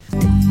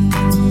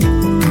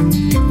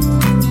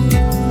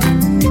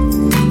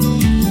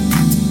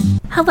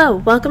Hello,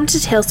 welcome to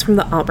Tales from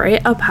the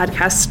Albright, a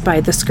podcast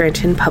by the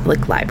Scranton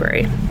Public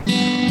Library.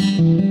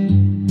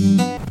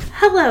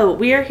 Hello,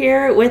 we are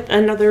here with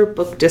another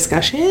book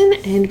discussion,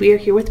 and we are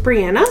here with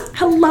Briana.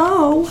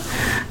 Hello!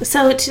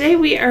 So today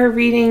we are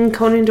reading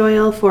Conan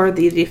Doyle for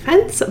the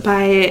Defense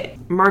by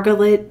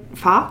Margalit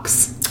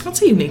Fox.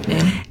 That's a unique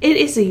name. It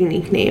is a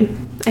unique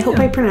name. I hope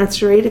I pronounced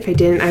it right. If I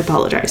didn't, I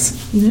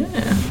apologize.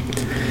 Yeah.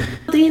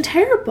 The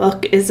entire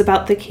book is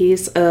about the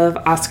case of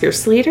Oscar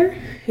Slater,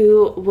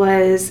 who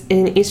was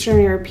an Eastern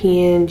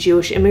European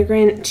Jewish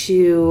immigrant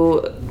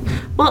to,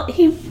 well,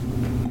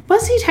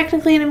 was he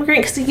technically an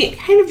immigrant? Because he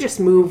kind of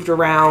just moved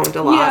around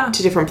a lot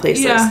to different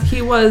places. Yeah,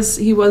 he was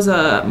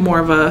a more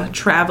of a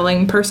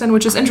traveling person,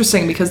 which is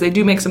interesting because they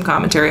do make some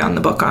commentary on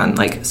the book on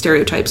like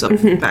stereotypes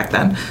of back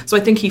then. So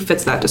I think he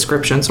fits that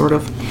description, sort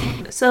of.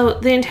 So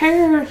the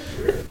entire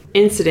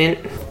incident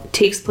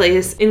takes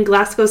place in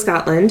Glasgow,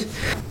 Scotland.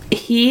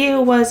 He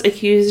was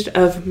accused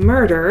of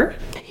murder.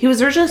 He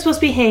was originally supposed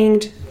to be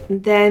hanged.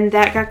 Then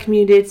that got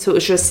commuted, so it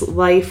was just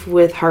life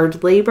with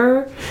hard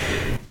labor.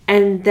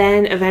 And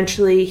then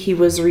eventually he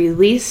was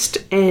released,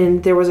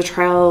 and there was a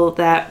trial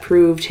that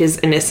proved his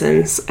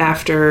innocence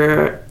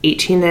after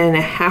 18 and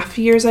a half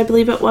years, I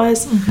believe it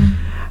was.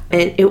 Mm-hmm.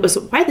 And it was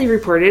widely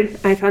reported.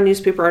 I found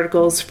newspaper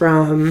articles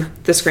from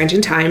the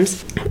Scranton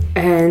Times,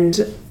 and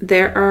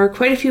there are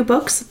quite a few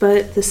books,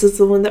 but this is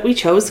the one that we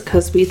chose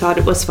because we thought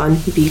it was fun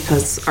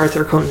because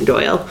Arthur Conan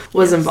Doyle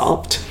was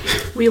involved.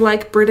 We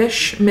like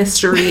British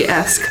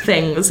mystery-esque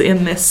things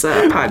in this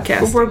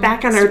podcast. We're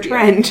back on our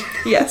trend.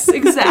 Yes,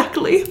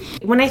 exactly.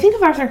 When I think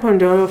of Arthur Conan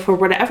Doyle, for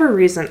whatever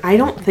reason, I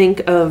don't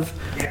think of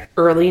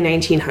early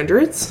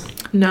 1900s.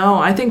 No,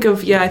 I think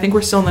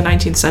we're still in the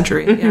 19th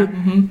century. Mm-hmm. Yeah.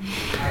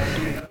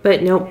 Mm-hmm.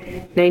 But nope,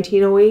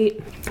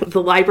 1908.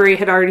 The library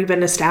had already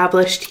been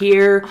established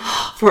here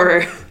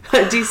for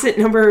a decent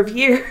number of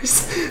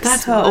years.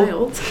 That's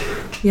wild.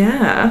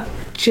 Yeah.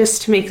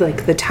 Just to make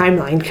like the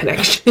timeline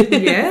connection.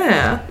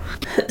 Yeah.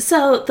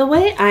 So the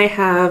way I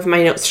have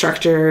my notes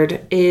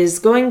structured is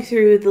going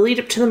through the lead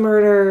up to the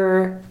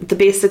murder, the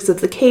basics of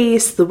the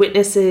case, the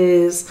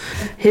witnesses,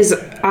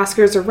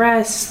 Oscar's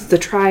arrest, the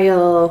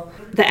trial,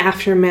 the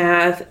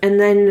aftermath, and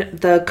then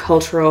the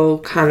cultural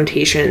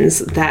connotations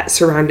that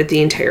surrounded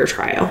the entire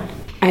trial.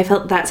 I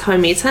felt that's how it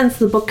made sense.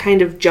 The book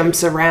kind of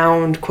jumps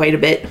around quite a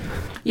bit.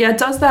 Yeah, it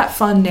does that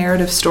fun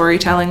narrative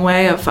storytelling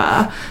way of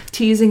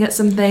teasing at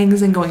some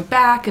things and going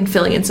back and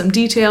filling in some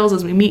details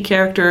as we meet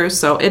characters.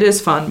 So it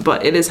is fun,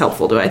 but it is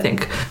helpful to, I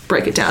think,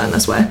 break it down in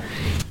this way.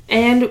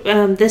 And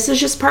this is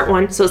just part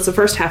one, so it's the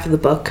first half of the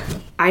book.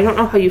 I don't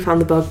know how you found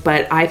the book,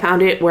 but I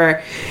found it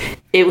where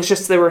it was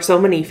just there were so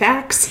many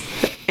facts,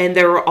 and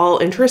they were all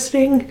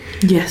interesting.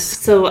 Yes.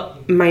 So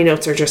my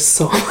notes are just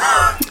so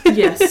long.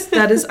 Yes,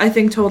 that is, I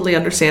think, totally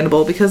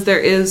understandable because there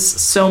is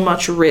so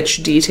much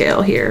rich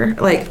detail here.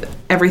 Like,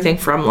 everything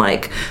from,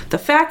 like, the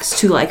facts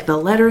to, like, the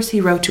letters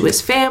he wrote to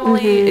his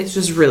family. Mm-hmm. It's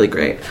just really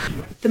great.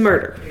 The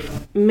murder.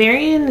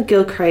 Marion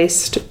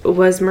Gilchrist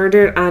was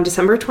murdered on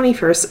December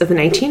 21st of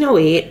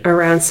 1908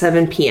 around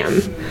 7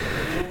 p.m.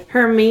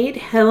 Her maid,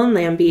 Helen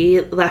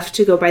Lambie, left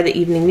to go buy the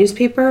evening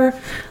newspaper,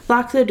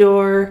 locked the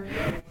door,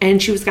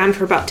 and she was gone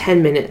for about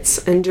 10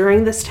 minutes. And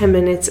during this 10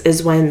 minutes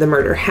is when the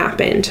murder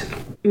happened.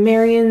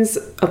 Marion's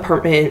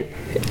apartment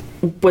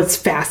was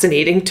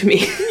fascinating to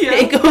me. Yeah,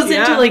 it goes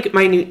into, like,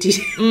 minute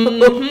detail.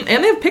 Mm-hmm.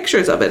 And they have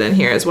pictures of it in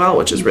here as well,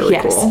 which is really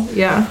cool.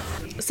 Yeah.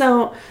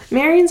 So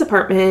Marion's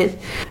apartment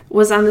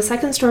was on the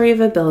second story of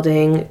a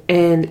building,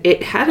 and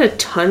it had a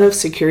ton of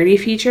security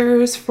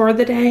features for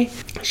the day.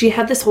 She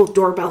had this whole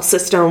doorbell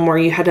system where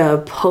you had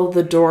to pull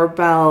the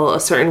doorbell a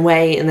certain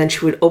way, and then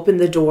she would open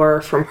the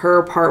door from her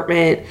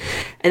apartment,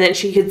 and then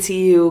she could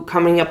see you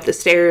coming up the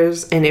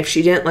stairs, and if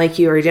she didn't like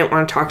you or didn't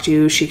want to talk to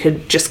you, she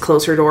could just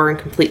close her door and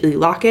completely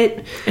lock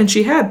it. And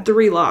she had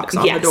 3 locks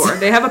on the door.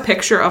 They have a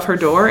picture of her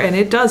door, and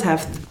it does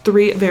have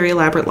 3 very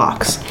elaborate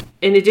locks.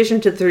 In addition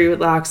to 3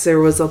 locks, there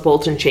was a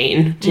bolt and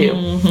chain, too.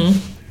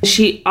 Mm-hmm.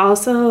 She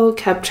also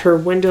kept her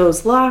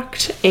windows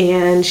locked,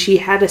 and she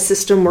had a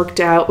system worked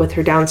out with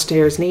her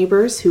downstairs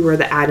neighbors, who were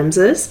the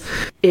Adamses.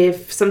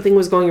 If something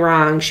was going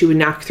wrong, she would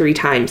knock 3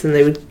 times, and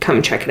they would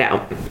come check it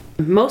out.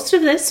 Most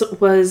of this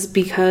was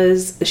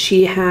because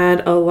she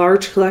had a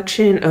large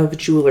collection of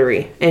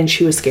jewelry, and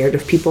she was scared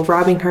of people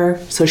robbing her,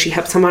 so she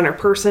kept some on her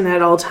person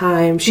at all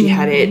times. She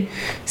had it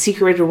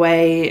secreted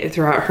away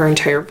throughout her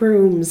entire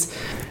rooms.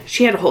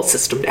 She had a whole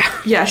system down.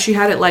 Yeah, she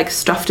had it, like,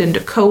 stuffed into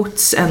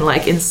coats and,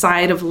 like,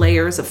 inside of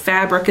layers of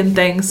fabric and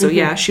things. So,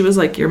 yeah, she was,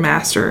 like, your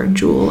master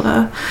jewel,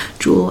 I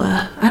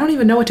don't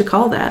even know what to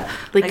call that.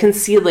 Like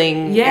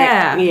concealing.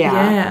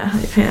 Yeah.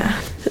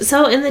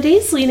 So, in the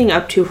days leading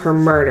up to her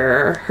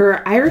murder,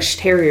 her Irish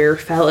Terrier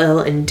fell ill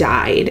and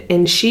died.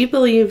 And she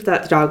believed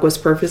that the dog was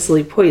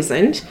purposely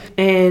poisoned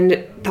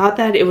and thought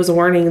that it was a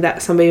warning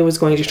that somebody was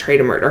going to try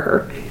to murder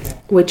her,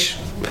 which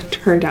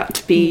turned out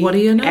to be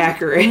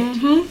accurate.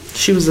 Mm-hmm.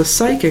 She was a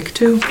psychic,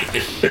 too.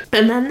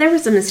 And then there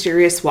was a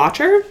mysterious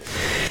watcher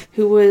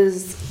who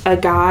was a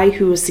guy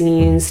who was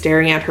seen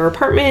staring at her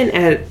apartment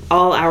at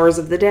all hours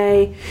of the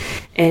day.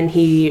 and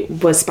he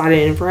was spotted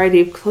in a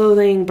variety of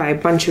clothing by a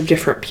bunch of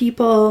different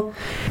people.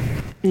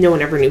 No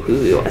one ever knew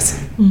who he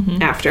was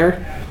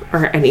after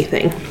or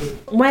anything.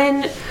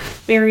 When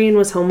Marion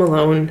was home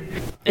alone,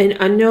 an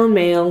unknown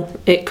male,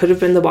 it could have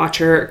been the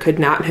Watcher, it could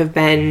not have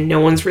been, no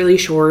one's really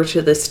sure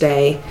to this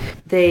day.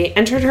 They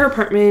entered her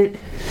apartment,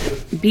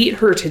 beat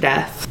her to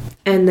death,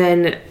 and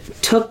then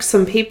took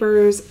some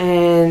papers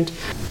and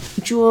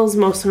jewels,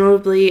 most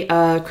notably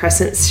a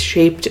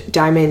crescent-shaped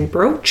diamond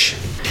brooch.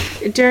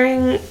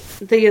 During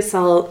the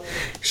assault,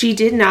 she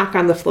did knock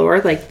on the floor,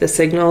 like the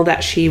signal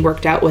that she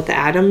worked out with the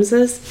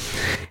Adamses,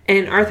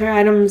 and Arthur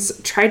Adams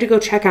tried to go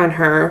check on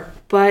her,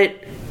 but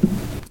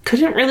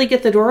couldn't really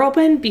get the door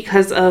open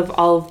because of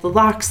all of the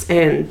locks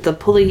and the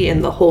pulley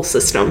and the whole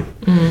system.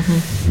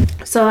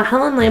 So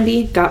Helen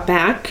Lambie got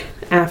back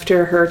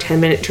after her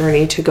 10-minute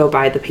journey to go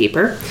buy the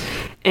paper,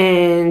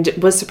 and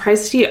was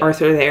surprised to see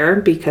Arthur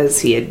there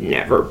because he had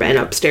never been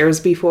upstairs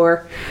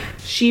before.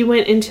 She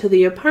went into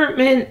the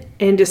apartment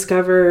and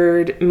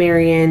discovered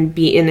Marion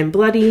beaten and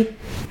bloody,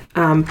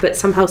 but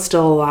somehow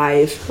still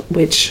alive,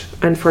 which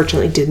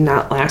unfortunately did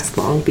not last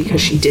long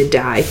because she did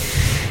die.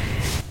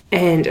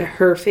 And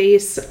her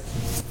face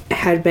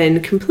had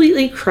been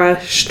completely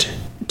crushed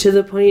to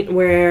the point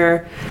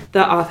where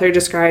the author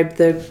described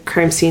the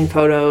crime scene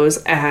photos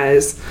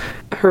as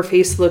her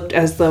face looked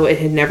as though it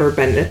had never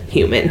been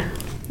human.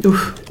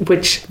 Oof.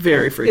 Which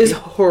very freaky. Is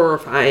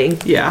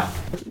horrifying. Yeah.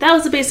 That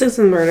was the basics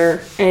of the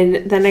murder,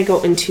 and then I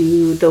go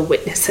into the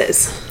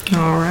witnesses.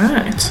 All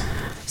right.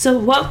 So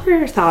what were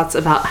your thoughts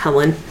about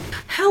Helen?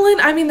 Helen,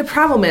 I mean, the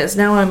problem is,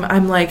 now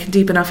I'm like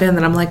deep enough in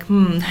that I'm like,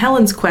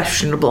 Helen's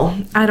questionable.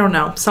 I don't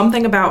know.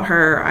 Something about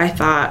her I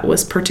thought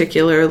was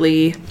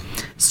particularly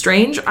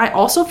strange. I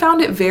also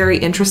found it very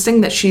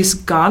interesting that she's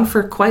gone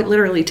for quite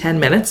literally 10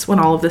 minutes when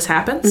all of this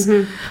happens.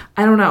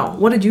 I don't know.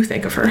 What did you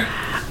think of her?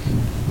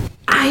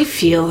 I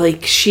feel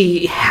like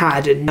she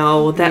had to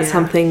know that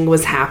something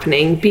was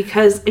happening,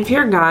 because if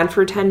you're gone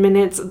for 10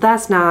 minutes,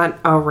 that's not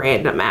a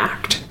random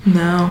act.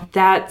 No.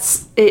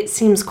 It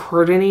seems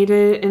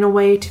coordinated in a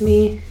way to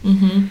me.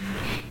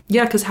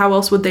 Yeah, because how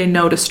else would they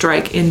know to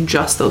strike in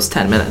just those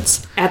 10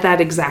 minutes? At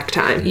that exact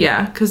time.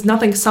 Yeah, because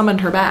nothing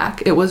summoned her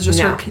back. It was just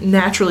her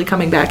naturally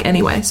coming back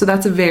anyway. So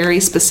that's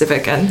very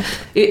specific, and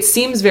it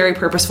seems very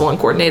purposeful and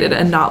coordinated,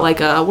 and not like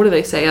what do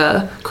they say,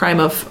 a crime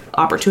of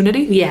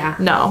opportunity? Yeah.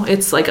 No,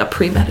 it's like a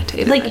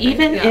premeditated. Like,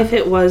 even if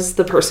it was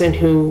the person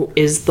who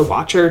is the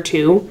Watcher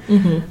too,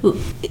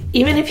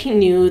 even if he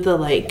knew the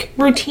like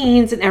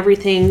routines and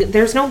everything,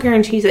 there's no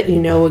guarantees that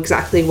you know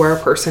exactly where a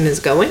person is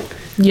going.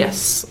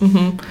 Yes.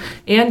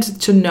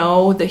 And to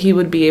know that he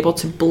would be able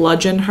to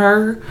bludgeon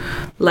her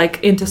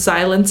like into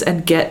silence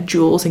and get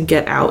jewels and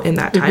get out in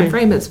that time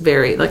frame is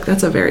very, like,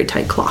 that's a very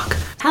tight clock.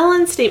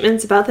 Helen's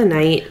statements about the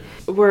night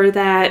were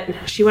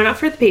that she went out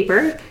for the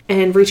paper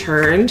and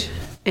returned,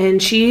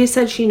 and she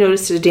said she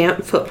noticed a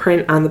damp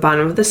footprint on the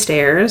bottom of the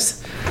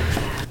stairs,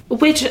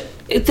 which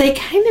they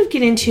kind of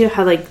get into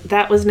how, like,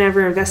 that was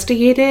never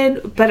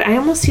investigated, but I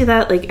almost see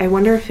that, like, I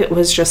wonder if it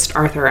was just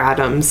Arthur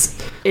Adams,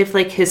 if,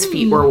 like, his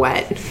feet were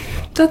wet.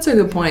 That's a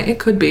good point. It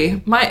could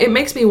be. It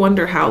makes me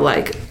wonder how,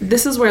 like,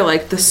 this is where,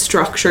 like, the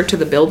structure to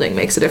the building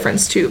makes a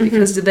difference, too,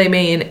 because did they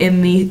mean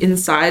in the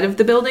inside of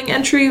the building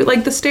entry,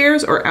 like the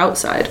stairs, or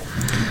outside?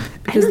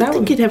 Because I don't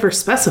think it ever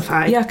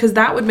specified. Yeah, because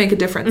that would make a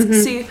difference.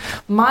 See,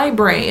 my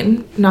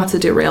brain, not to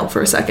derail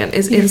for a second,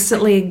 is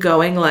instantly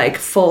going like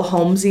full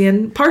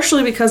Holmesian,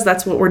 partially because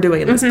that's what we're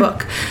doing in this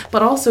book,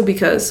 but also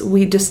because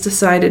we just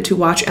decided to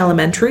watch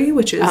Elementary,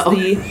 which is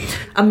the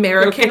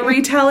American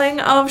retelling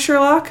of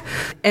Sherlock,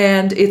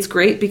 and it's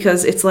great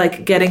because it's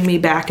like getting me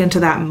back into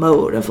that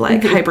mode of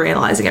like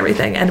hyperanalyzing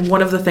everything. And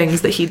one of the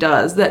things that he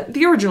does, that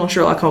the original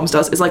Sherlock Holmes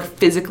does, is like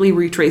physically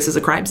retraces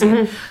a crime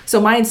scene.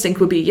 So my instinct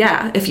would be,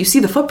 if you see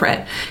the footprint,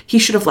 he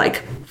should have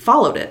like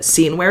followed it,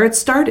 seen where it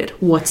started,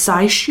 what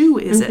size shoe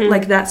is it,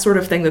 like that sort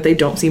of thing that they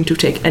don't seem to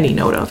take any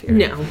note of here.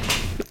 No,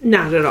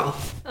 not at all.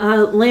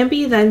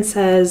 Lambie then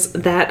says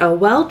that a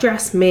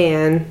well-dressed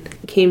man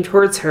came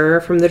towards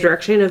her from the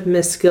direction of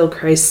Miss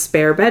Gilchrist's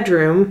spare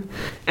bedroom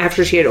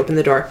after she had opened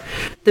the door.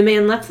 The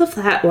man left the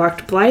flat,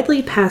 walked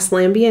blithely past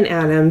Lambie and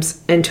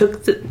Adams, and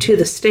took to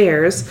the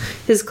stairs.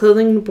 His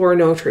clothing bore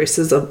no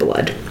traces of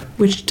blood.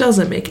 Which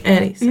doesn't make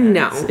any sense.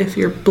 No. If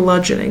you're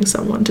bludgeoning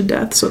someone to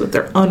death so that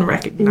they're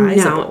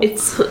unrecognizable. No,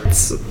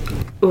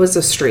 it was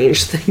a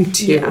strange thing,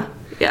 too.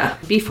 Yeah.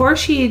 Before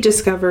she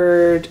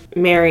discovered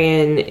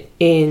Marion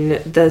in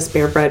the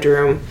spare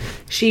bedroom,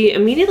 she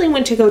immediately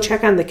went to go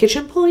check on the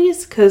kitchen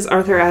pulleys because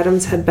Arthur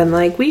Adams had been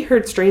like, we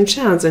heard strange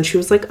sounds, and she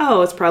was like,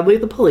 oh, it's probably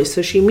the pulleys.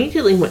 So she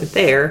immediately went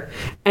there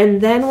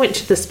and then went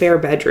to the spare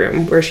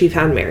bedroom where she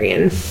found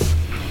Marion.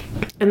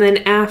 And then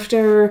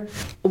after,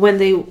 when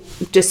they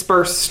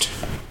dispersed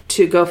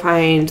to go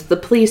find the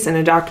police and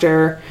a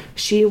doctor,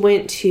 she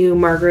went to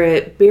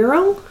Margaret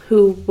Birrell,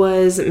 who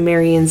was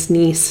Marion's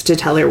niece, to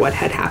tell her what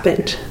had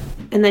happened.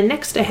 And then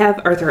next I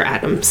have Arthur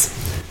Adams.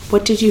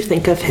 What did you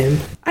think of him?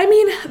 I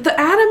mean, the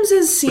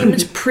Adamses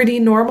seemed pretty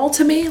normal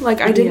to me. Like,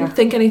 I didn't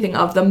think anything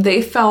of them.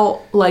 They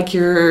felt like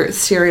your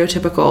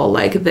stereotypical,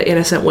 like, the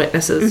innocent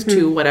witnesses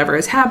to whatever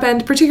has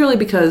happened, particularly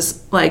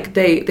because, like,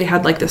 they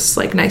had, like, this,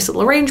 like, nice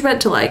little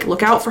arrangement to, like,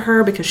 look out for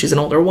her because she's an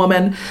older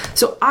woman.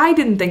 So I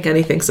didn't think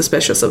anything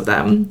suspicious of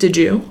them. Did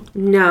you?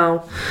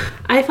 No.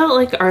 I felt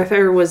like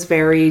Arthur was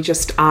very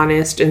just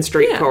honest and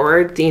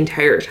straightforward the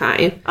entire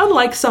time.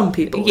 Unlike some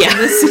people in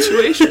this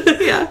situation.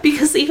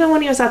 Because even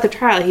when he was at the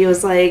trial, he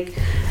was like,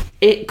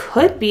 it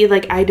could be,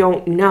 like, I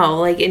don't know.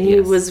 Like, and he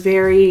was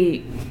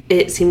very,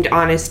 it seemed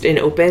honest and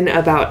open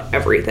about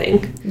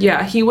everything.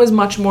 Yeah, he was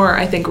much more,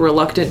 I think,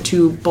 reluctant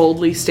to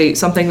boldly state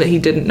something that he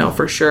didn't know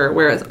for sure,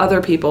 whereas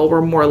other people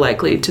were more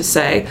likely to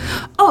say,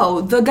 oh,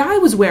 the guy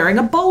was wearing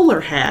a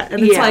bowler hat.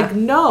 And it's like,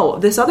 no,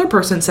 this other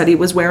person said he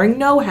was wearing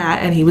no hat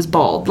and he was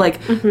bald. Like,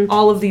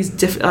 all of these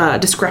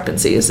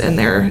discrepancies in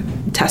their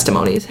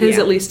testimonies. His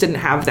at least didn't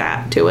have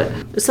that to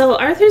it. So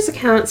Arthur's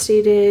account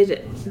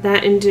stated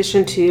that in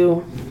addition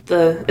to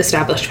the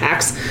established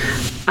facts,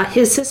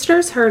 his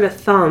sisters heard a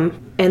thump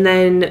and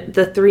then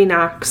the 3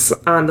 knocks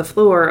on the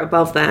floor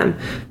above them.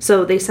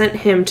 So they sent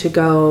him to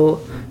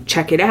go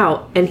check it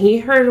out. And he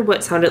heard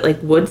what sounded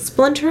like wood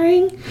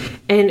splintering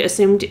and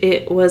assumed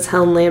it was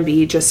Helen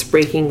Lambie just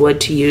breaking wood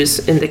to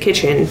use in the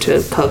kitchen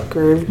to cook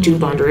or do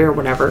laundry or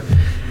whatever.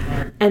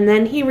 And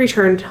then he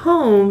returned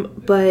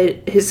home,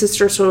 but his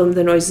sister told him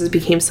the noises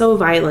became so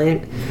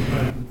violent.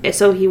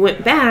 So he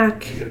went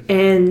back,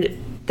 and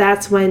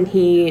that's when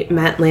he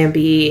met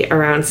Lambie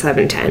around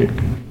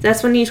 7:10.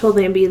 That's when he told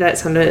Lambie that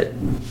sounded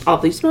all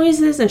these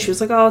noises, and she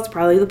was like, oh, it's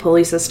probably the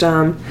pulley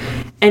system.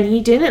 And he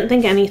didn't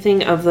think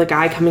anything of the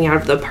guy coming out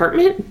of the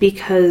apartment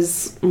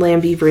because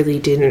Lambie really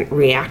didn't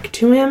react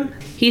to him.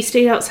 He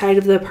stayed outside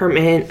of the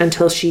apartment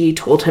until she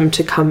told him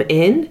to come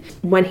in.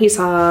 When he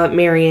saw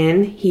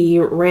Marion, he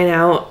ran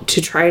out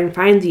to try and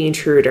find the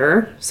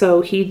intruder.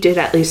 So he did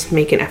at least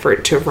make an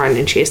effort to run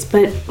and chase.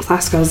 But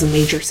Glasgow is a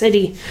major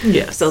city.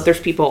 Yes. So there's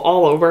people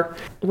all over.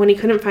 When he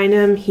couldn't find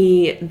him,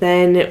 he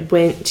then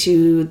went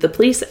to the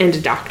police and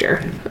a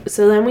doctor.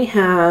 So then we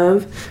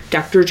have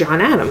Dr. John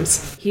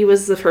Adams. He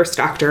was the first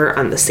doctor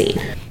on the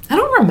scene. I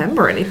don't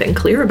remember anything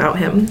clear about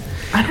him.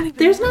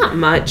 There's not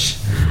much.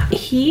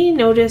 He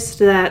noticed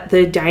that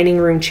the dining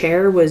room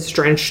chair was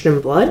drenched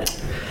in blood.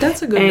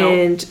 That's a good note.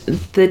 And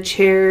the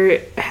chair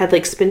had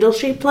like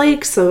spindle-shaped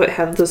legs, so it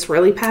had those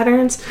swirly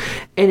patterns,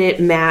 and it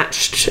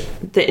matched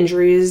the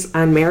injuries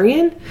on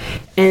Marion.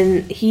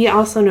 And he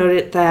also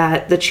noted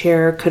that the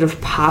chair could have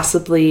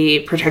possibly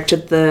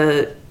protected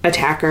the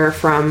attacker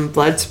from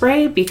blood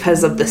spray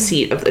because of the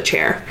seat of the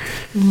chair.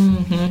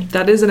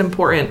 That is an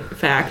important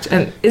fact.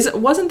 And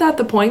wasn't that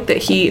the point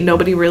that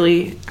nobody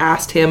really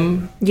asked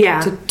him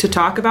to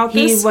talk about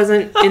this? He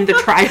wasn't in the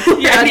trial.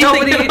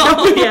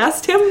 Nobody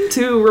asked him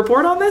to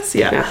report on this?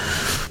 Yeah.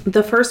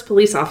 The first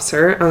police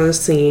officer on the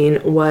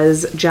scene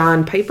was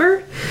John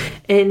Piper,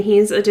 and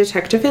he's a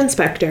detective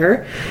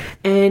inspector,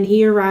 and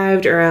he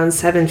arrived around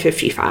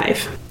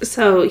 7:55.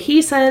 So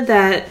he said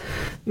that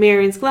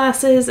Marion's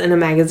glasses and a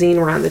magazine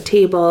were on the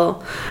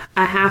table.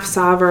 A half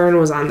sovereign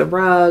was on the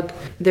rug.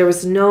 There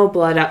was no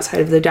blood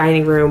outside of the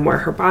dining room where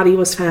her body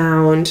was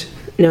found.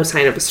 No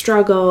sign of a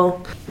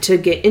struggle to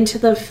get into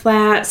the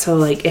flat, so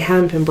like it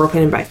hadn't been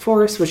broken in by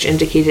force, which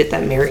indicated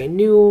that Marion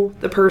knew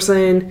the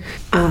person.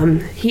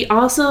 He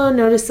also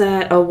noticed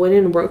that a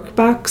wooden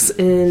workbox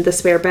in the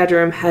spare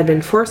bedroom had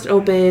been forced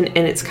open,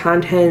 and its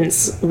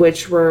contents,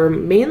 which were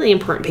mainly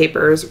important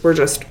papers, were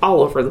just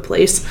all over the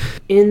place.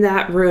 In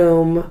that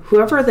room,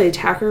 whoever the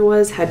attacker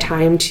was had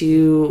time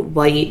to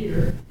light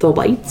the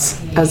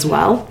lights as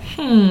well,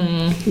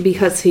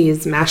 because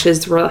his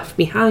matches were left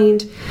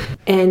behind.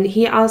 And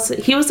he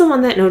was the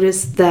one that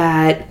noticed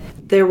that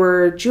there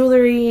were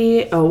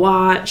jewelry, a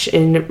watch,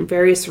 and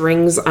various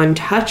rings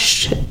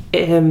untouched.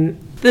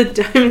 The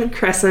diamond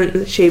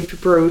crescent-shaped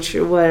brooch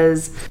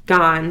was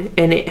gone,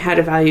 and it had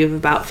a value of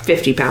about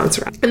 50 pounds.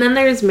 And then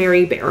there's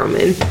Mary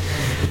Barrowman.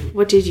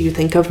 What did you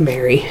think of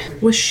Mary?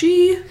 Was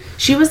she...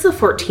 She was the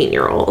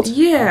 14-year-old.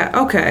 Yeah,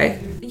 okay.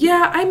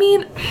 Yeah, I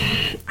mean,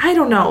 I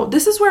don't know.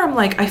 This is where I'm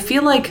like, I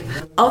feel like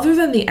other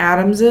than the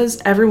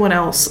Adamses, everyone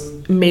else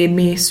made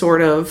me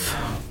sort of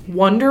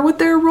wonder what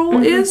their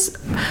role is,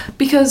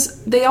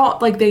 because they all,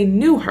 like, they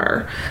knew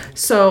her.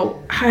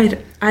 So I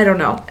don't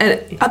know.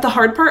 And the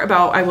hard part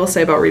about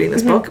reading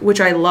this book,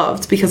 which I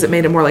loved because it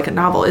made it more like a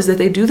novel, is that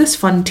they do this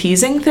fun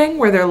teasing thing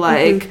where they're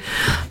like,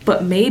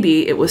 but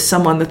maybe it was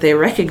someone that they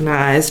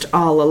recognized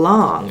all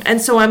along.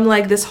 And so I'm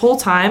like, this whole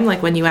time,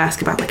 like when you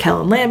ask about like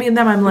Helen Lambie and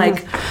them, I'm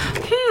like,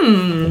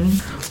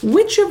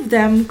 which of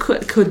them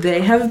could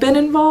they have been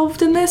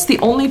involved in this? The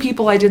only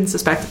people I didn't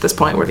suspect at this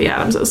point were the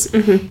Adamses.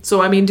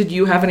 So, I mean, did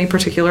you have any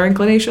particular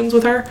inclinations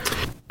with her?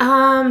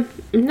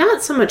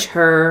 Not so much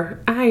her.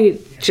 I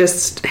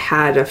just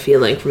had a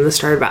feeling from the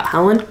start about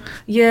Helen.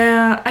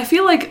 Yeah, I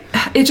feel like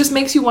it just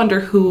makes you wonder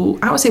who,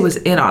 I would say was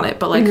in on it,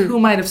 but like who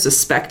might have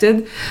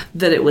suspected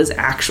that it was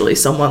actually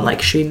someone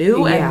like she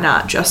knew and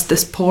not just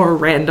this poor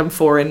random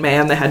foreign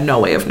man that had no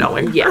way of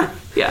knowing. Yeah.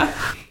 Yeah.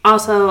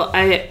 Also,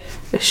 I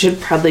should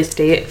probably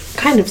state,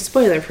 kind of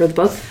spoiler for the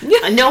book,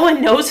 no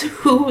one knows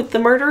who the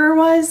murderer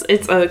was.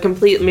 It's a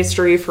complete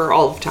mystery for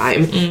all of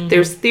time. Mm-hmm.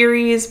 There's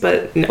theories,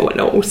 but no one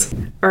knows.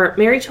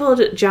 Mary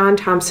told John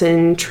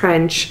Thompson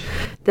Trench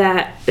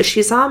that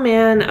she saw a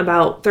man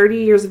about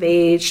 30 years of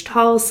age,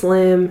 tall,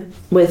 slim,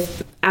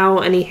 without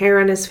any hair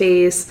on his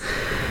face,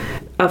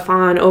 a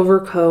fawn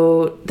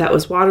overcoat that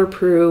was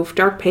waterproof,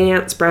 dark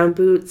pants, brown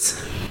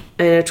boots,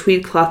 and a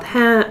tweed cloth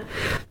hat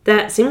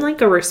that seemed like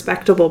a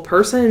respectable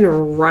person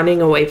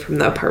running away from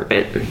the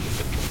apartment.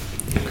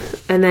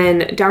 And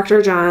then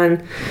Dr.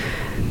 John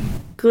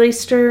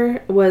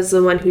Slater was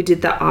the one who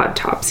did the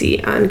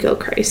autopsy on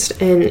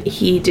Gilchrist, and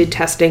he did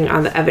testing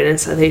on the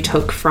evidence that they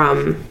took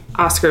from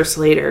Oscar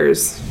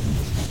Slater's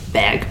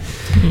bag.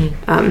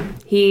 Mm-hmm.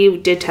 He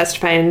did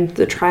testify in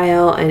the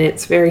trial, and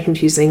it's very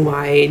confusing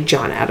why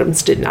John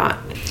Adams did not.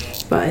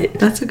 But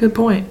that's a good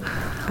point.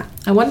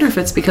 I wonder if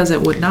it's because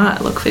it would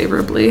not look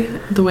favorably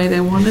the way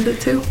they wanted it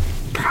to.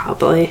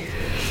 Probably.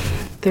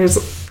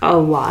 There's a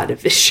lot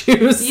of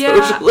issues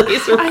socially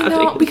surrounding I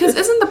know, because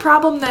isn't the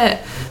problem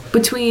that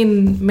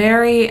between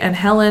Mary and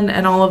Helen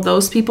and all of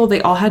those people,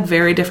 they all had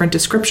very different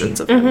descriptions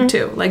of him,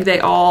 too. Like, they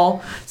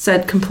all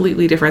said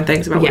completely different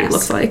things about what he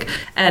looks like.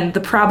 And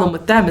the problem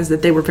with them is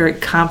that they were very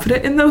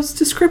confident in those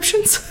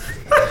descriptions,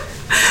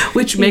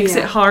 which makes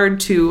it hard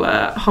to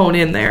hone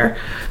in there.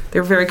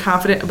 They're very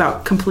confident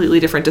about completely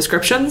different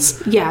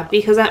descriptions. Yeah,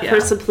 because at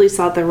first the police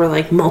thought there were,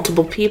 like,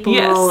 multiple people.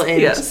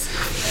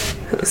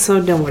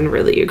 So no one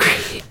really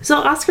agreed. So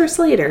Oscar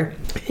Slater.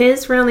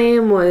 His real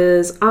name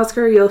was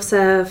Oscar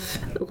Joseph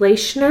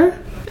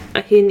Leischner.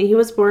 He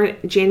was born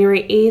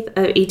January 8th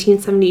of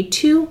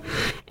 1872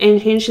 and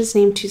changed his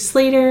name to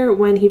Slater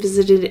when he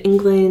visited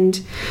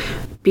England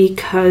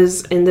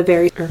because in the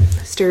very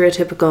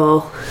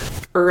stereotypical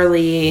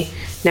early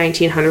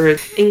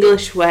 1900s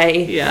English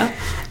way,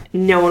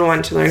 no one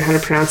wanted to learn how to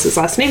pronounce his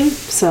last name,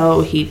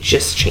 so he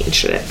just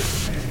changed it.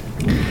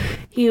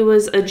 He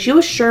was a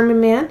Jewish German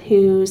man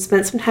who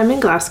spent some time in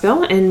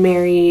Glasgow and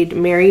married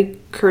Mary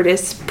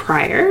Curtis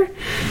Pryor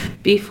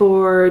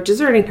before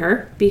deserting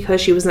her because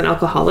she was an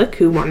alcoholic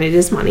who wanted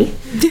his money.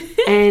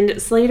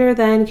 And Slater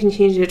then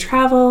continued to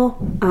travel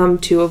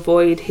to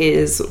avoid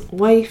his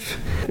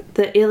wife.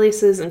 The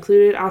aliases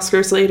included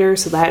Oscar Slater,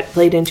 so that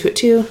played into it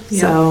too.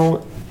 Yeah.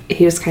 So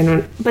he was kind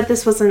of... But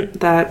this wasn't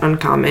that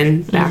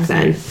uncommon back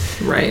then.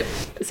 Right.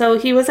 So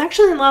he was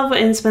actually in love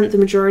and spent the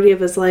majority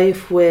of his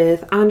life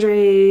with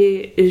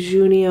Andre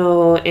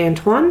Junio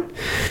Antoine,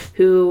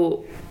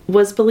 who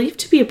was believed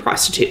to be a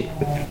prostitute,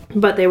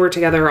 but they were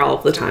together all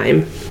of the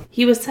time.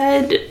 He was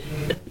said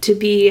to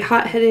be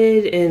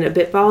hot-headed and a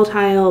bit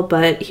volatile,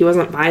 but he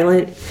wasn't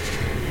violent.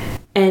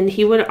 And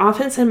he would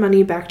often send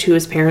money back to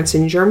his parents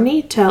in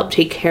Germany to help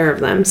take care of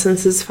them,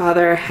 since his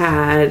father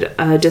had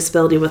a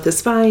disability with his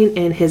spine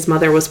and his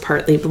mother was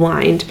partly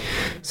blind,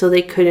 so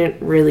they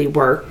couldn't really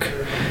work.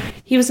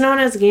 He was known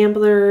as a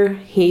gambler.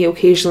 He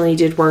occasionally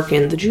did work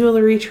in the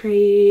jewelry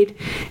trade,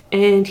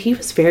 and he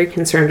was very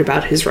concerned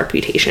about his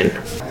reputation.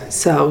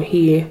 So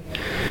he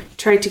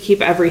tried to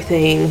keep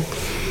everything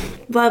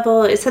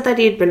level. It said that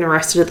he had been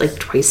arrested like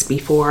twice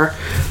before.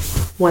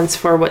 Once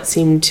for what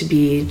seemed to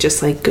be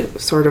just like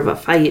sort of a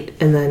fight,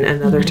 and then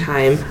another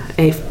time,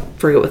 I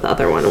forget what the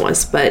other one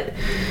was, but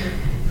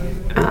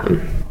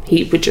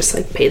he would just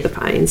like pay the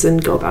fines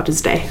and go about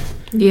his day.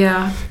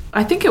 Yeah,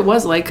 I think it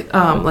was like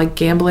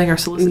gambling or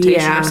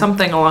solicitation or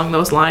something along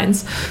those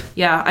lines.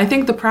 Yeah, I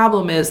think the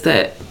problem is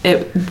that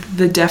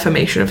the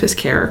defamation of his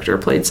character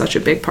played such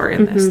a big part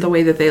in this. The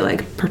way that they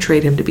like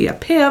portrayed him to be a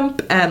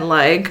pimp and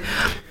like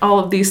all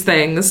of these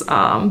things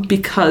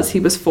because he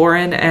was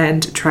foreign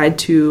and tried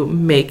to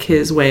make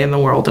his way in the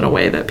world in a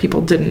way that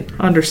people didn't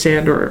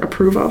understand or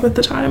approve of at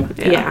the time.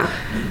 Yeah.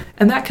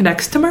 And that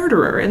connects to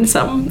murderer in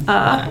some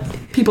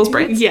people's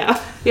brains. Yeah.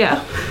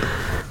 Yeah.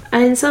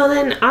 And so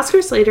then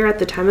Oscar Slater, at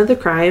the time of the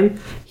crime,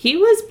 he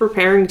was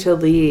preparing to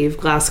leave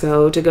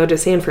Glasgow to go to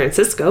San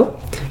Francisco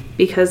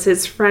because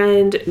his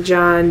friend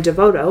John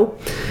Devoto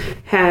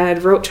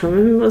had wrote to him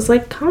and was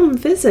like, come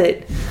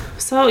visit.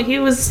 So he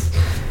was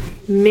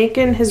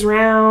making his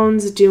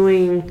rounds,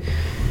 doing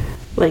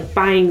like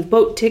buying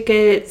boat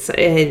tickets,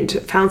 and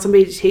found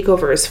somebody to take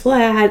over his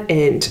flat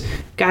and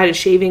got his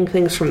shaving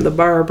things from the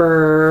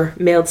barber,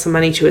 mailed some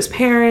money to his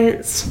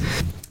parents,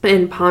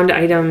 and pawned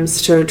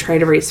items to try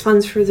to raise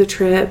funds for the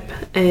trip.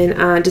 And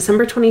on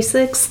December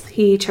 26th,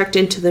 he checked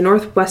into the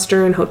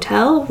Northwestern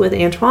Hotel with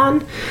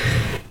Antoine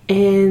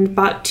and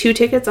bought 2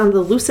 tickets on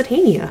the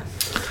Lusitania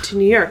to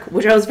New York,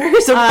 which I was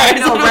very surprised.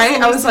 I know, right?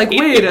 I was like,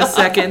 wait a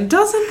second,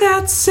 doesn't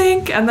that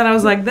sink? And then I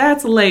was like,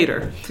 that's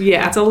later.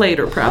 Yeah. That's a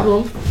later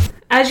problem.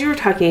 As you were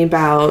talking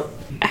about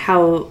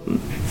how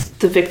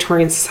the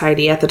Victorian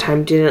society at the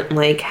time didn't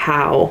like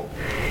how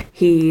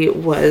he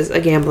was a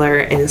gambler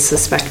and a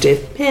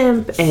suspected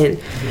pimp, and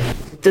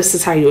the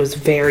society was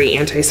very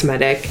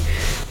anti-Semitic,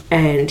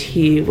 and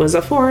he was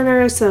a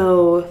foreigner,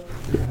 so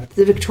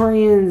the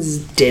Victorians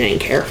didn't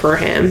care for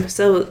him.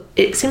 So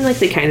it seemed like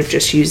they kind of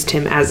just used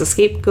him as a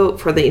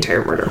scapegoat for the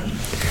entire murder.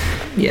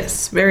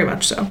 Yes, very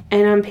much so.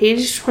 And on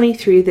page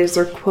 23, there's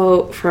a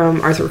quote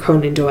from Arthur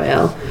Conan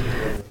Doyle.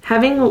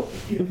 Having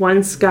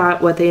once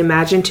got what they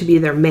imagine to be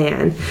their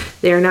man,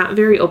 they are not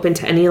very open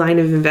to any line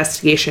of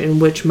investigation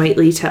which might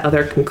lead to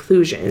other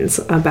conclusions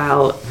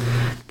about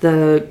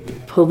the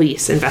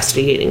police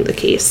investigating the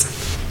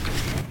case.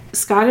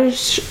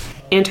 Scottish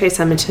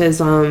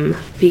anti-Semitism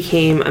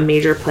became a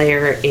major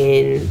player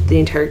in the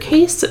entire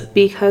case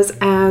because,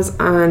 as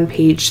on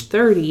page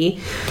 30,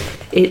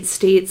 it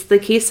states the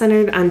case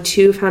centered on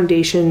two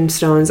foundation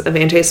stones of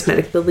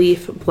anti-Semitic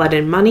belief, blood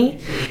and money.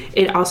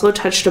 It also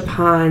touched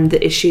upon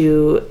the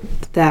issue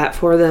that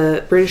for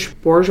the British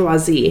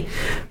bourgeoisie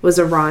was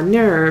a raw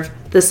nerve,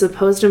 the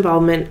supposed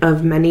involvement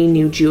of many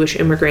new Jewish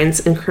immigrants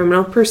in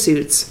criminal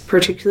pursuits,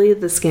 particularly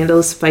the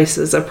scandalous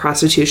vices of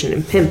prostitution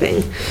and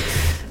pimping,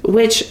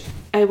 which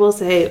I will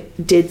say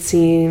did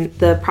seem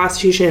the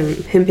prostitution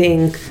and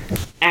pimping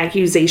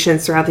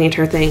accusations throughout the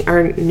entire thing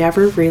are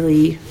never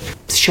really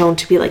shown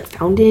to be like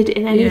founded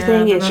in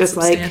anything. Yeah, it's just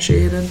like,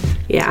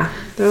 yeah,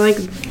 they're like,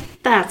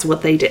 that's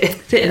what they did.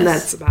 Yes. And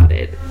that's about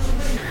it.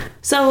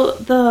 So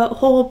the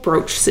whole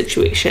brooch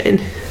situation,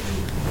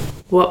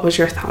 what was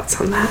your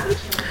thoughts on that?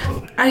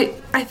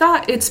 I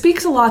thought it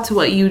speaks a lot to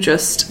what you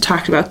just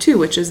talked about too,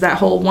 which is that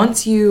whole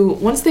once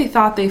they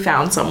thought they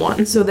found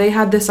someone, so they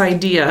had this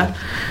idea.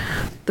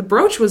 The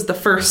brooch was the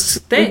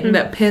first thing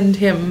that pinned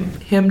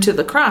him to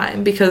the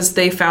crime because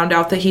they found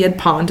out that he had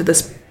pawned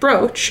this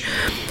brooch.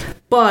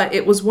 But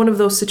it was one of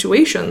those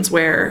situations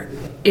where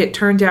it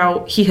turned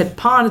out he had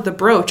pawned the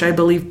brooch, I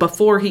believe,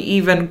 before he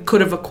even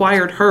could have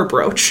acquired her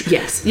brooch.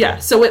 Yes. Yeah.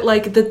 So it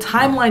the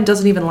timeline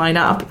doesn't even line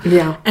up.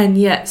 Yeah. And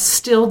yet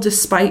still,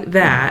 despite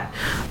that,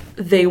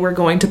 they were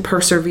going to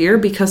persevere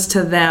because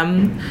to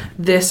them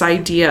this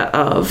idea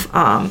of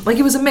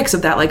it was a mix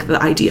of that, like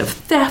the idea of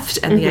theft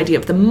and the idea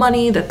of the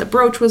money that the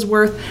brooch was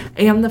worth,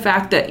 and the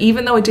fact that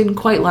even though it didn't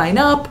quite line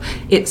up,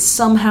 it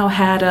somehow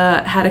had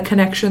a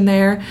connection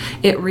there.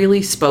 It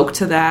really spoke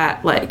to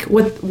that, like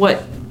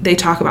what they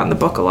talk about in the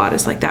book a lot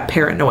is like that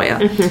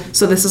paranoia.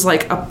 So this is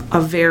like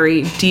a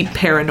very deep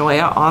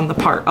paranoia on the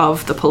part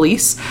of the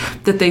police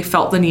that they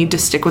felt the need to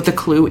stick with the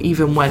clue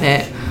even when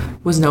it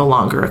was no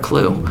longer a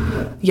clue.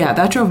 Yeah,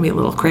 that drove me a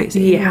little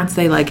crazy. Yeah. Once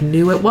they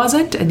knew it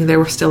wasn't, and they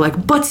were still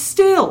like, but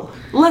still,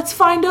 let's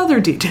find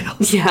other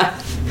details. Yeah.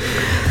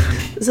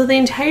 So the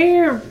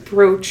entire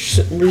brooch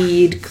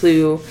lead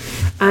clue,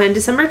 on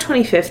December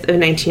 25th of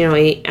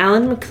 1908,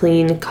 Alan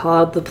McLean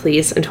called the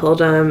police and told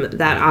them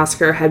that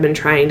Oscar had been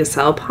trying to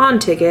sell a pawn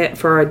ticket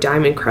for a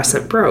diamond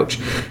crescent brooch.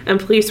 And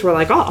police were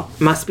like, oh,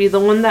 must be the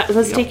one that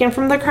was taken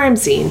from the crime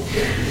scene.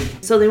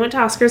 So they went to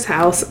Oscar's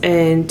house,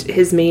 and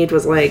his maid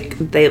was like,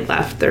 they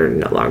left, they're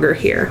no longer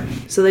here.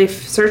 So they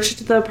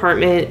searched the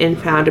apartment and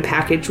found a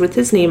package with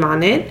his name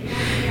on it.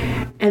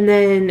 And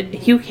then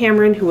Hugh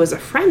Cameron, who was a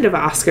friend of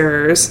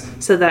Oscar's,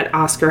 said that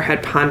Oscar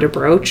had pawned a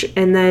brooch.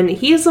 And then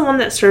he's the one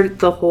that started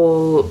the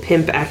whole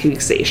pimp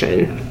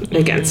accusation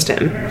against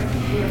him.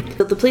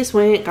 So the police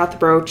went, got the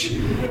brooch,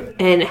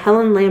 and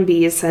Helen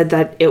Lambie said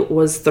that it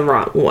was the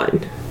wrong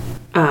one.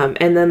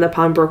 And then the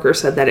pawnbroker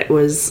said that it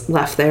was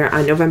left there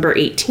on November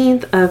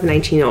 18th of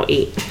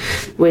 1908,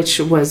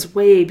 which was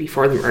way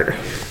before the murder.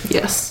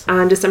 Yes.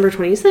 On December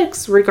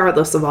 26th,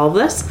 regardless of all of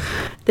this,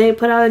 they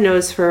put out a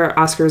notice for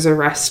Oscar's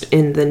arrest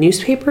in the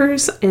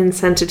newspapers and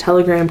sent a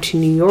telegram to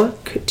New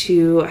York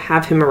to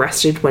have him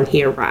arrested when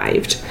he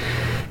arrived.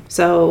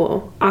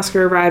 So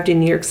Oscar arrived in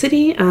New York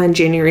City on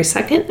January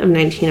 2nd of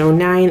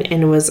 1909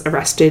 and was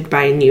arrested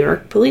by New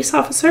York police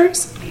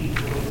officers.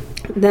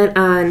 Then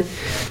on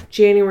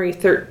January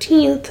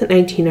 13th,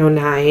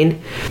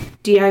 1909,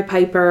 D.I.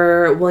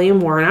 Piper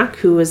William Warnock,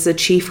 who was the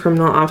chief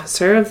criminal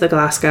officer of the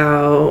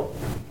Glasgow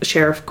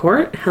Sheriff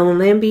Court, Helen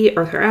Lambie,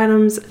 Arthur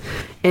Adams,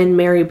 and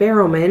Mary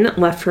Barrowman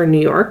left for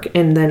New York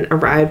and then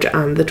arrived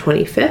on the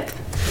 25th.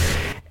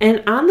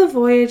 And on the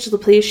voyage, the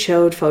police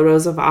showed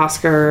photos of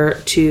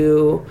Oscar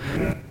to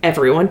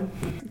everyone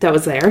that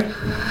was there.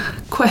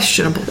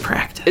 Questionable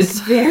practice. It's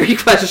very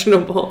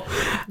questionable.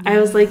 I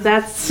was like,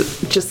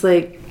 that's just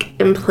like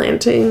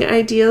implanting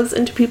ideas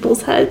into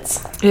people's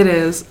heads. It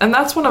is. And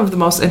that's one of the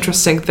most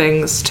interesting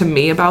things to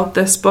me about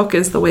this book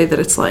is the way that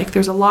it's like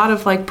there's a lot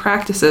of like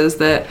practices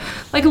that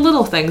like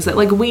little things that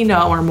like we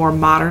know are more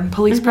modern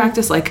police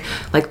practice, like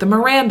the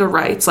Miranda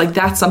rights. Like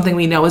that's something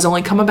we know has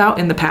only come about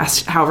in the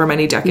past however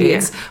many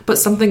decades. Yeah. But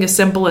something as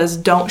simple as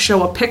don't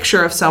show a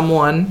picture of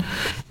someone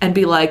and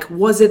be like,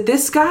 was it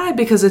this guy?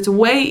 Because it's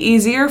way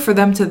easier for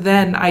them to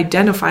then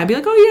identify and be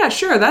like, oh yeah,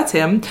 sure, that's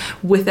him,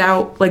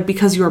 without like,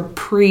 because you're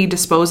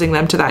predisposing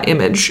them to that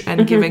image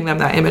and giving them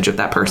that image of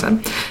that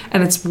person.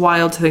 And it's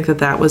wild to think that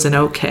that was an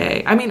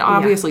okay. I mean,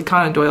 obviously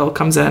Conan Doyle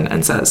comes in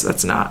and says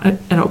that's not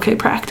an okay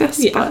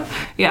practice, but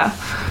yeah.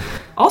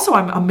 Also,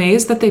 I'm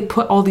amazed that they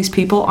put all these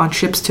people on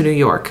ships to New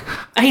York.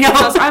 I know.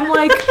 Because I'm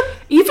like,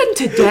 even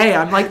today,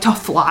 I'm like, to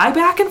fly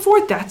back and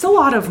forth, that's a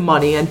lot of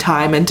money and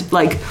time and,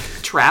 like,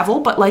 travel.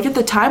 But, like, at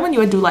the time when you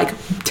had to, like,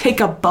 take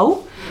a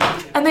boat,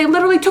 and they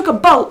literally took a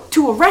boat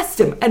to arrest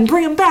him and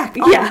bring him back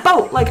on a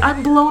boat. Like,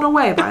 I'm blown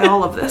away by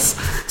all of this.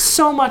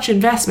 So much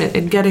investment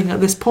in getting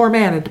this poor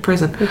man into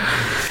prison.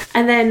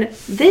 And then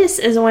this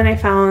is when I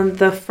found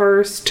the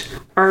first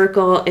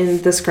article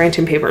in the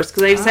Scranton papers,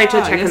 because I decided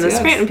to check in the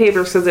Scranton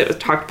papers because it was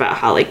talked about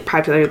how, like,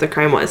 popular the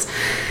crime was.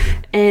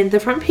 And the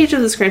front page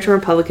of the Scranton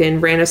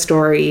Republican ran a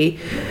story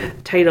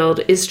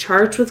titled, "Is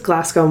Charged with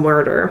Glasgow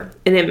Murder."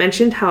 And it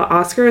mentioned how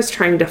Oscar is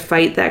trying to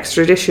fight the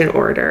extradition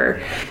order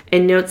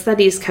and notes that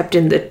he's kept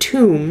in the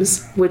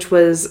Tombs, which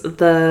was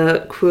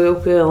the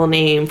colloquial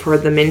name for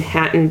the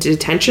Manhattan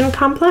detention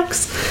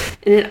complex.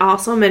 And it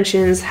also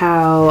mentions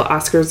how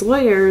Oscar's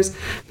lawyers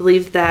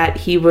believed that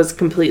he was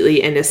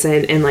completely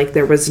innocent and, like,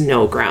 there was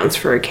no grounds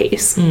for a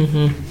case.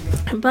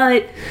 Mm-hmm.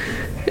 But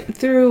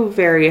through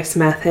various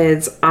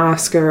methods,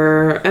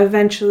 Oscar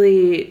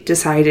eventually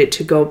decided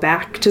to go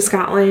back to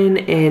Scotland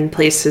and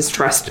place his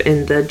trust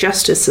in the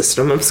justice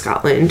system of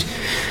Scotland,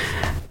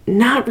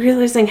 not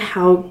realizing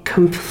how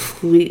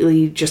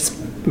completely just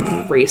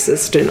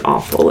racist and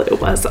awful it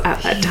was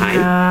at that time.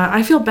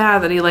 I feel bad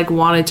that he, like,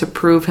 wanted to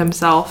prove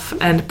himself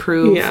and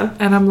prove. Yeah.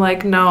 And I'm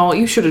like, no,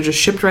 you should have just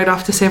shipped right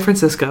off to San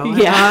Francisco.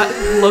 And not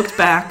looked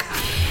back.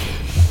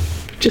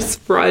 Just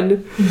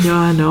run.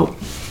 Yeah, no.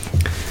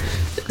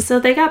 So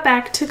they got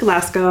back to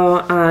Glasgow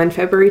on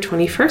February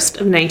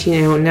 21st of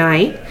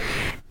 1909,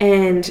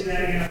 and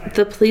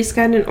the police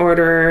got an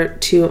order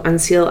to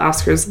unseal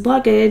Oscar's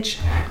luggage,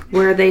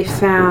 where they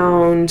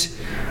found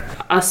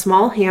a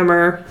small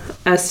hammer,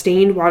 a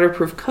stained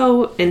waterproof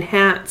coat, and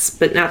hats,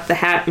 but not the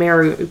hat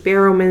Mary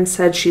Barrowman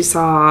said she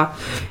saw.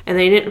 And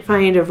they didn't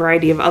find a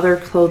variety of other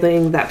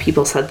clothing that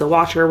people said the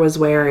watcher was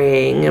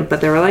wearing, but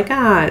they were like,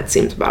 it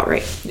seems about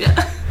right.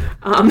 Yeah.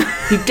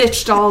 He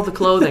ditched all the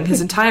clothing,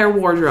 his entire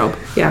wardrobe.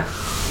 Yeah.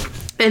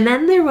 And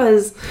then there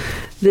was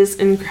this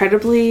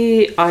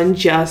incredibly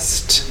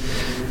unjust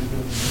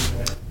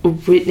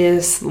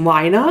witness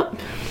lineup,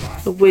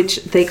 which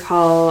they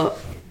call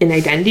an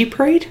identity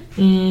parade,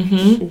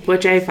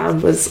 which I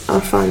found was a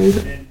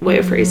fun way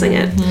of phrasing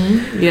it.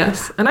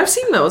 Yes. And I've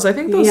seen those. I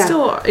think those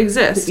still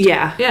exist.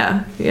 Yeah.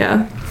 Yeah.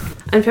 Yeah.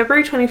 On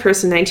February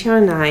 21st,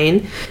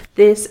 1909,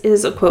 this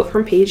is a quote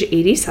from page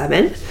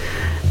 87.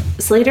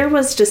 Slater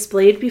was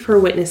displayed before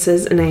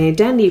witnesses in an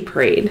identity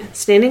parade.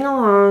 Standing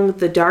along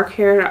the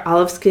dark-haired,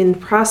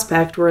 olive-skinned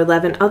prospect were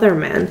 11 other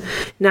men,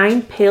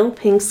 9 pale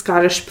pink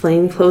Scottish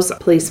plainclothes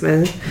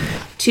policemen,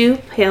 2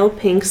 pale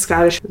pink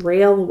Scottish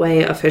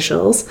railway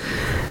officials.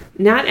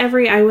 Not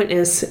every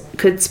eyewitness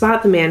could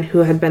spot the man who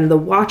had been the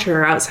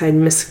watcher outside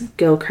Miss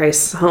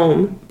Gilchrist's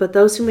home, but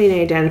those who made an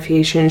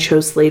identification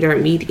chose Slater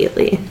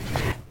immediately.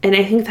 And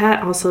I think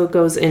that also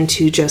goes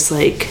into just,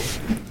 like,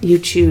 you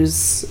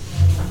choose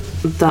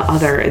the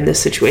other in this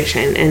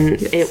situation,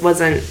 and it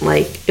wasn't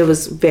like, it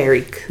was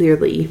very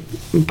clearly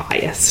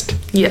biased.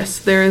 Yes,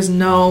 there is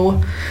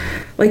no,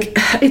 like,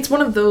 it's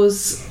one of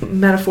those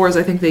metaphors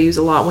I think they use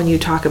a lot when you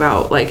talk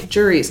about, like,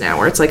 juries now,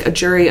 where it's like a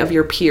jury of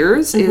your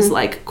peers is,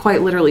 like,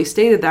 quite literally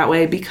stated that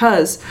way,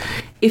 because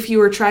if you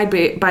were tried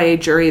by a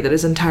jury that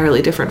is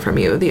entirely different from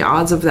you, the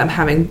odds of them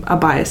having a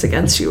bias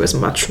against you is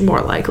much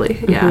more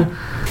likely. Yeah.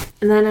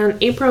 And then on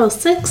April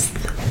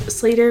 6th,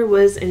 Slater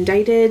was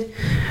indicted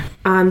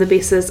on the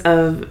basis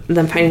of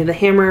them finding the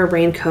hammer,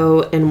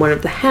 raincoat, and one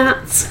of the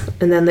hats,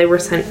 and then they were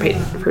sent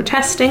for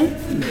testing.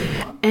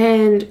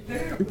 And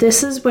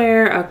this is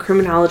where a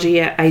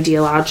criminology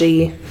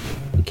ideology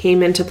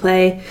came into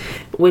play,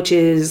 which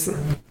is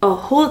a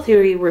whole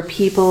theory where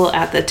people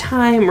at the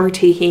time were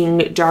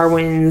taking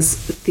Darwin's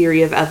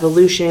theory of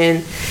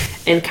evolution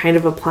and kind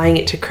of applying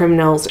it to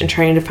criminals and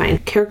trying to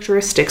find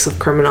characteristics of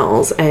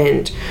criminals,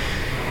 and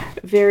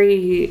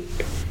very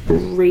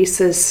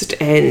racist,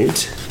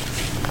 and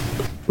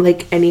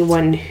like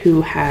anyone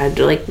who had,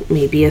 like,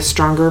 maybe a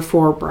stronger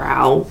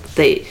forebrow,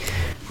 they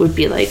would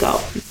be like,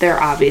 oh,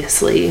 they're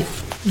obviously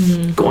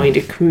going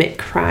to commit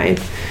crime.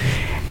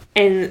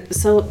 And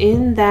so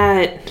in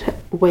that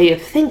way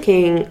of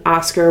thinking,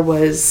 Oscar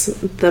was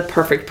the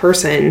perfect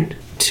person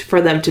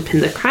for them to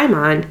pin the crime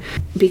on,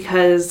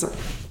 because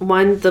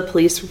one, the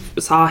police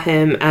saw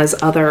him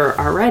as other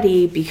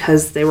already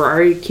because they were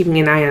already keeping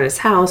an eye on his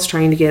house,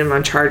 trying to get him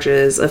on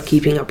charges of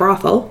keeping a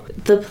brothel.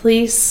 The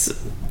police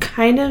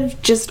kind of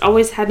just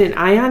always had an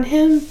eye on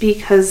him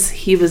because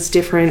he was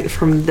different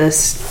from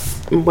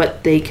this,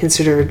 what they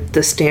considered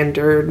the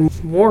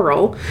standard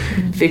moral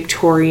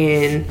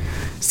Victorian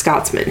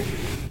Scotsman.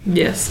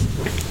 Yes.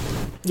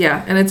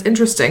 Yeah, and it's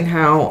interesting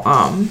how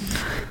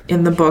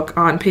in the book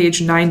on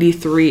page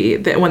 93,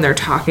 that when they're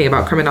talking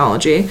about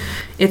criminology,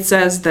 it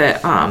says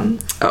that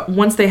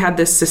once they had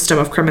this system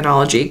of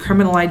criminology,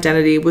 criminal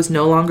identity was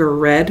no longer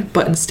read,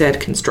 but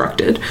instead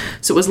constructed.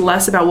 So it was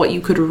less about what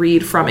you could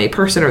read from a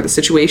person or the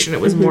situation.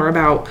 It was more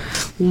about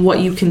what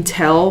you can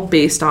tell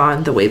based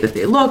on the way that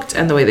they looked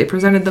and the way they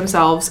presented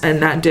themselves,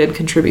 and that did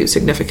contribute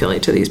significantly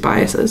to these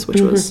biases,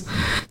 which was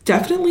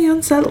definitely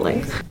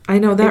unsettling. I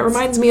know that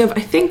reminds me of,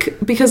 I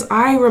think, because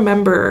I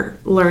remember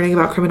learning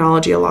about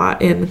criminology a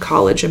lot in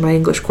college in my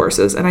English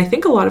courses, and I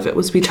think a lot of it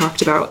was, we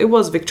talked about, it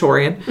was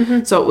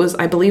Victorian, so it was,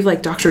 I believe,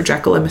 like Dr.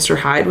 Jekyll and Mr.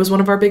 Hyde was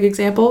one of our big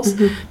examples,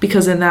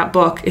 because in that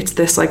book it's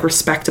this like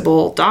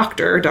respectable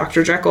doctor,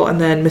 Dr. Jekyll, and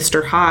then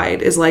Mr.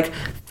 Hyde is like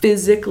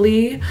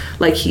physically,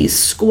 like he's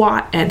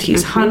squat and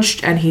he's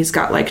hunched and he's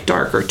got like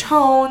darker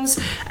tones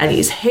and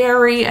he's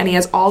hairy and he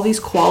has all these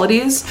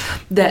qualities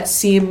that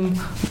seem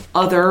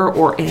other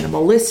or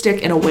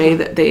animalistic in a way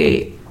that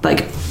they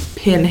like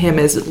pin him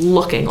as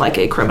looking like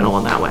a criminal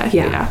in that way.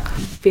 Yeah.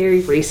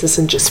 Very racist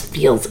and just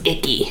feels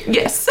icky.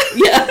 Yes.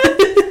 Yeah.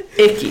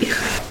 Icky.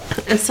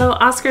 And so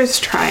Oscar's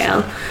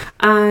trial.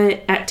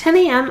 At 10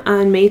 a.m.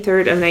 on May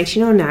 3rd of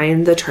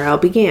 1909, the trial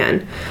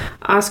began.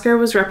 Oscar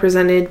was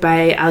represented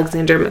by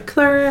Alexander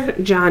McClure,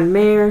 John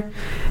Mayer,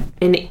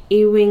 and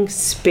Ewing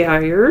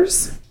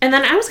Spires. And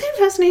then I was kind of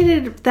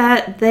fascinated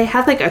that they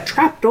had like a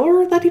trap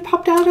door that he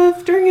popped out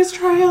of during his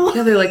trial.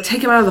 Yeah, they like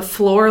take him out of the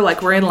floor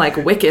like we're in like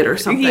Wicked or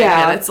something.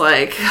 Yeah. And it's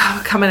like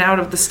coming out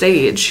of the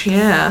stage.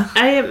 Yeah.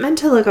 I meant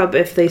to look up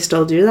if they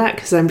still do that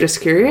because I'm just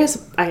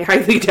curious. I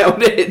highly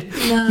doubt it.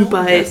 No,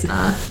 but it's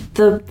not.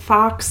 The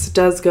Fox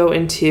does go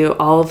into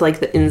all of like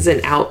the ins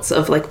and outs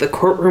of like the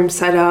courtroom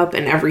setup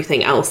and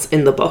everything else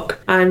in the book.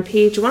 On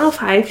page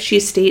 105, she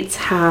states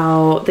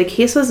how the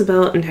case was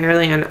built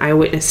entirely on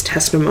eyewitness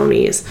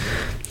testimonies.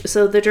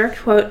 So the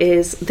direct quote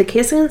is, "The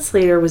case against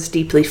Slater was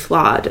deeply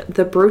flawed.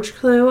 The brooch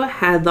clue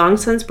had long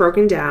since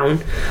broken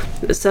down,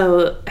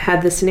 so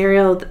had the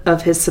scenario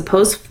of his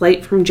supposed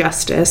flight from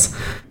justice,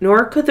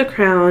 nor could the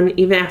Crown,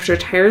 even after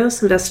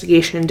tireless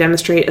investigation,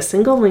 demonstrate a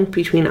single link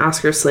between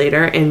Oscar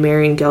Slater and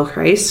Marion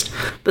Gilchrist,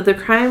 but the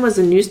crime was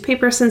a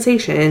newspaper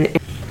sensation."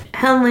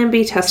 Helen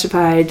Lambie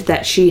testified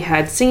that she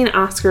had seen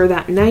Oscar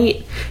that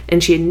night,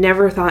 and she had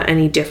never thought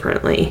any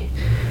differently,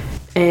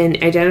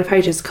 and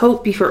identified his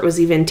coat before it was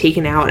even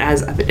taken out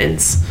as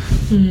evidence.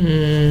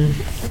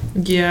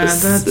 Yeah,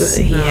 that's...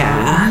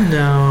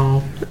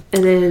 No.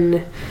 And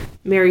then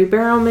Mary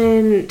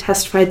Barrowman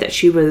testified that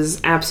she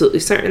was absolutely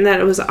certain that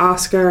it was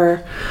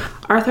Oscar.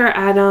 Arthur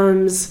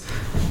Adams,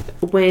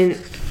 when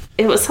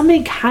it was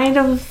somebody kind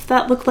of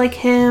that looked like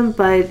him,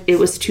 but it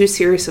was too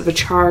serious of a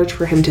charge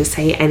for him to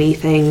say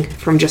anything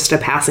from just a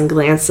passing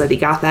glance that he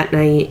got that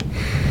night.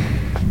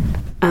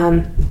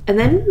 And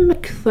then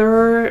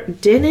McClure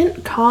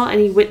didn't call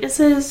any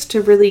witnesses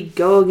to really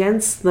go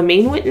against the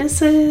main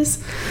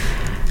witnesses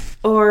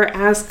or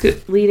ask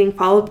leading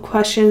follow-up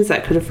questions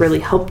that could have really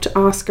helped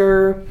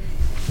Oscar,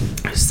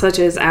 such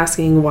as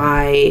asking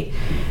why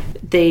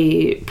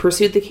they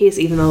pursued the case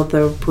even though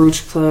the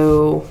brooch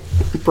clue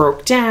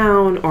broke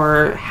down,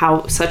 or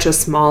how such a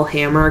small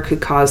hammer could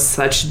cause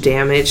such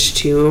damage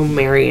to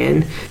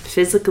Marion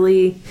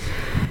physically,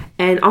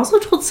 and also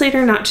told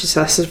Slater not to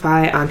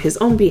testify on his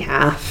own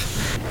behalf.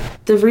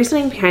 The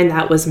reasoning behind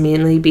that was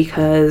mainly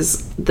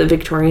because the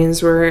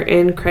Victorians were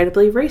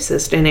incredibly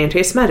racist and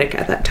anti-Semitic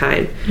at that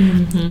time.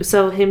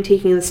 So him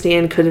taking the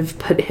stand could have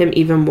put him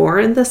even more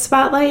in the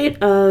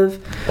spotlight of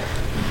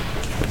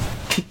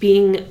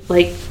being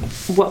like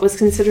what was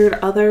considered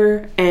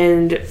other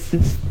and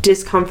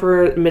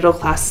discomfort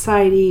middle-class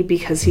society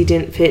because he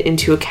didn't fit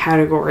into a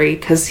category,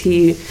 because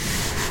he,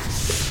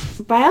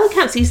 by all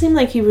accounts, he seemed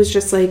like he was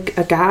just like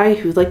a guy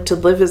who liked to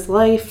live his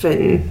life.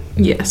 And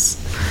yes.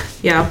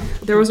 Yeah,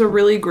 there was a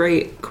really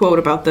great quote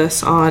about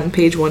this on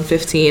page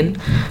 115,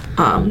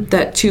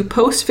 that to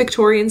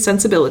post-Victorian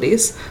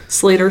sensibilities,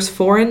 Slater's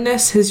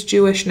foreignness, his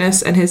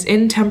Jewishness, and his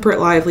intemperate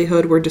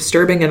livelihood were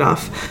disturbing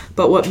enough,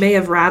 but what may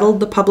have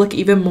rattled the public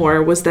even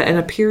more was that in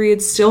a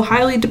period still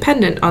highly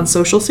dependent on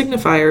social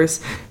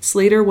signifiers,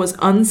 Slater was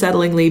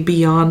unsettlingly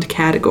beyond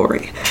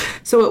category.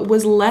 So it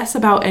was less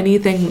about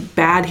anything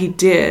bad he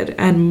did,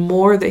 and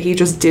more that he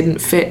just didn't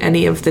fit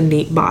any of the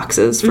neat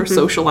boxes for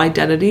social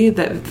identity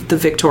that the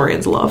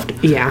Victorians loved.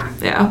 Yeah.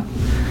 Yeah.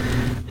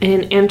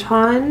 And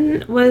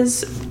Antoine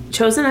was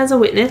chosen as a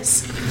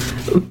witness,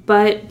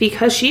 but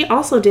because she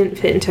also didn't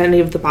fit into any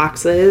of the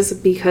boxes,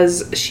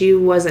 because she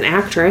was an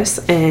actress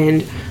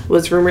and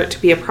was rumored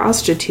to be a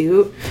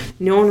prostitute,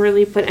 no one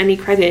really put any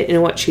credit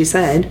in what she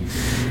said.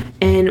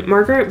 And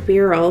Margaret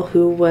Beryl,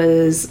 who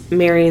was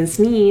Marion's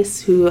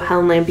niece, who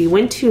Helen Lambie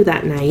went to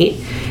that night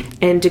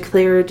and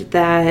declared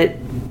that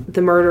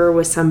the murderer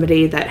was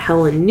somebody that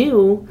Helen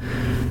knew,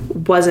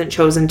 wasn't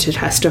chosen to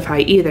testify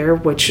either,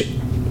 which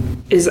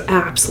is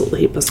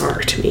absolutely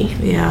bizarre to me.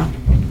 Yeah.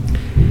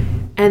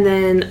 And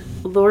then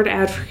Lord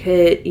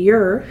Advocate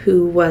Ure,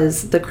 who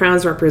was the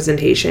Crown's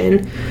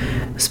representation,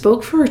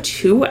 spoke for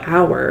 2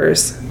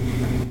 hours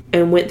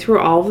and went through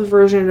all the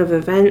version of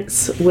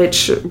events,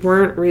 which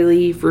weren't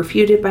really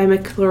refuted by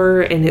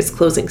McClure in his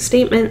closing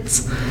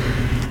statements,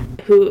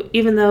 who,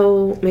 even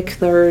though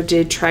McClure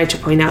did try to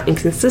point out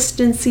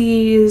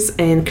inconsistencies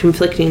and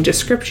conflicting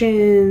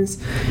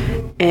descriptions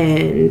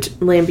and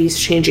Lambie's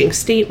changing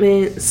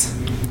statements,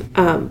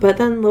 but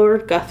then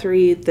Lord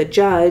Guthrie, the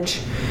judge,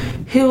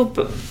 who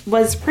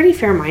was pretty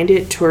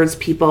fair-minded towards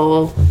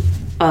people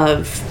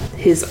of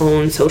his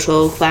own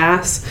social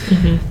class,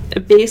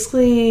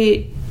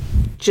 basically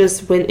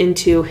just went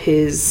into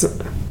his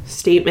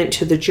statement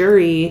to the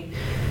jury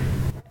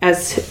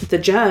as the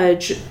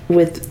judge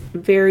with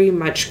very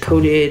much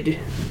coded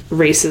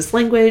racist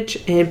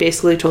language and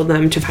basically told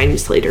them to find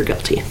Slater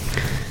guilty.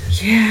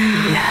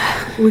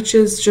 Yeah. Which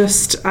is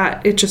just,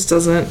 it just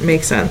doesn't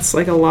make sense.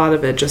 Like, a lot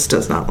of it just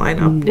does not line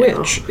up,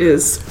 which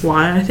is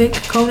why I think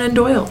Conan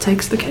Doyle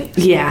takes the case.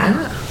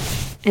 Yeah.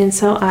 And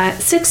so at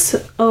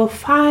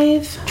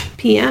 6:05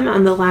 p.m.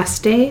 on the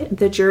last day,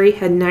 the jury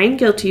had 9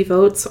 guilty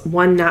votes,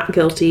 1 not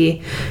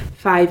guilty,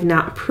 5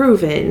 not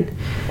proven,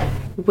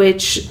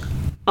 which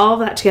all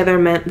that together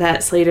meant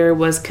that Slater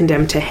was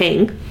condemned to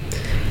hang.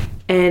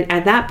 And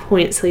at that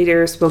point,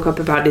 Slater spoke up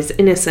about his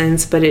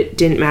innocence, but it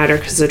didn't matter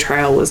because the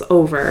trial was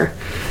over.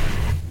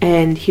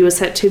 And he was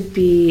set to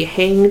be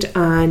hanged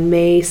on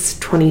May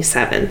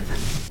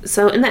 27th.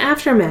 So in the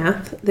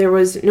aftermath, there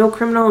was no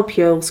criminal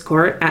appeals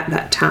court at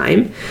that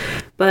time,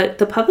 but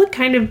the public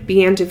kind of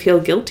began to feel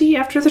guilty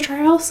after the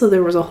trial, so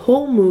there was a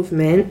whole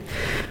movement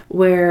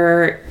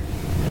where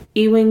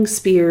Ewing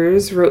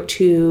Spears wrote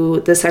to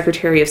the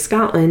Secretary of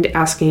Scotland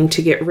asking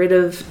to get rid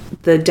of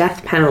the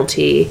death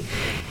penalty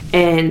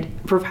and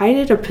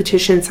provided a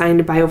petition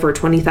signed by over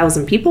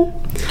 20,000 people.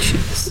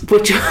 Jeez.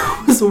 Which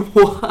was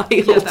wild.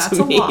 Yeah, that's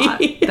a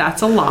lot.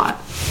 That's a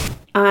lot.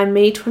 On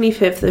May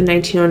 25th of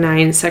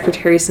 1909,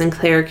 Secretary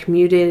Sinclair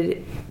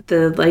commuted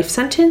the life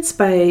sentence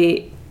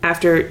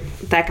after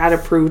that got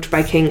approved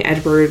by King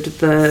Edward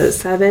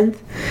VII.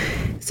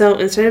 So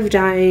instead of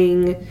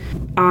dying,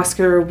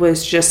 Oscar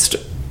was just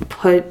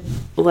put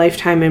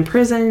lifetime in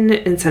prison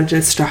and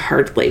sentenced to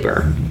hard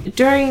labor.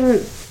 During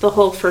the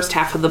whole first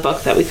half of the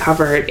book that we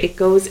covered, it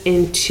goes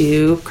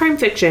into crime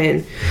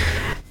fiction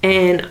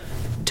and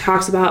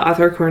talks about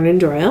author Conan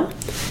Doyle,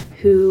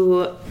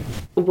 who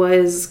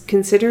was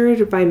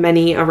considered by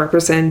many a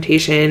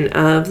representation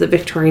of the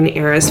Victorian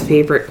era's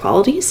favorite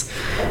qualities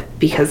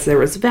because there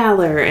was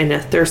valor and a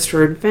thirst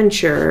for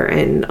adventure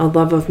and a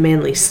love of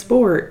manly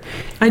sport.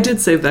 I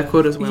did save that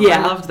quote as well.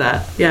 Yeah. I loved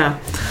that. Yeah.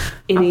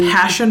 A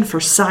passion for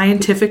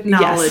scientific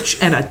knowledge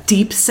and a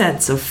deep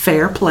sense of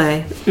fair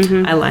play.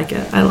 I like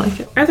it. I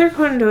like it. Arthur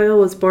Conan Doyle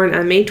was born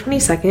on May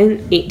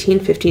 22nd,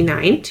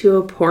 1859, to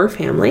a poor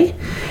family.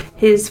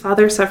 His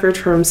father suffered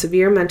from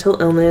severe mental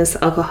illness,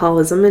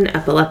 alcoholism, and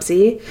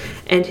epilepsy,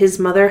 and his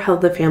mother held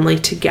the family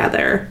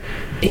together.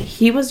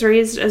 He was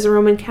raised as a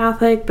Roman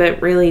Catholic,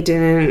 but really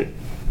didn't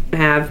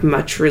have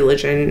much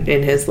religion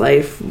in his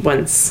life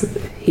once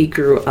he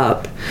grew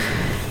up.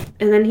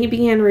 And then he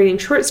began writing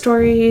short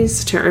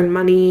stories to earn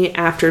money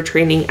after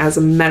training as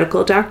a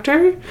medical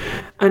doctor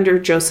under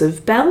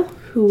Joseph Bell,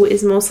 who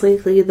is most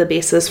likely the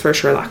basis for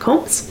Sherlock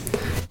Holmes.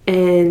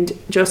 And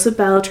Joseph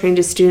Bell trained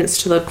his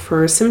students to look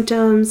for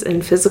symptoms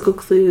and physical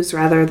clues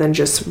rather than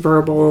just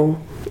verbal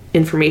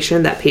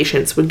information that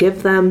patients would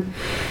give them.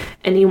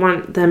 And he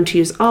wanted them to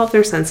use all of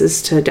their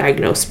senses to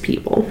diagnose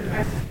people.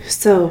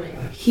 So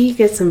he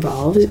gets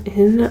involved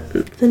in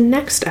the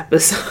next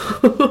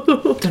episode.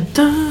 Dun,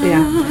 dun.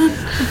 Yeah.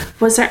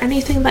 Was there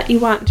anything that you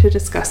want to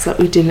discuss that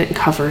we didn't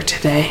cover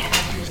today?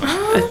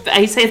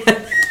 I say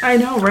that. I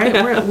know,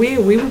 right?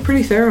 We were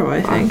pretty thorough,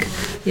 I think.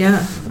 Yeah,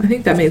 I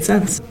think that made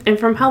sense. And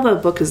from how the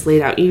book is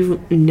laid out, you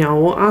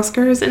know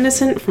Oscar is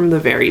innocent from the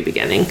very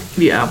beginning.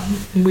 Yeah,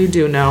 we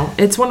do know.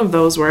 It's one of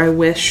those where I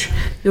wish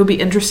it would be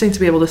interesting to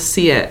be able to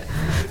see it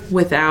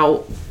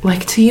without,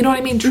 like, to, you know what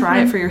I mean?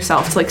 Try it for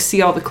yourself, to, like,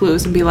 see all the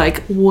clues and be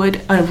like,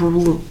 would a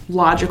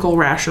logical,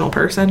 rational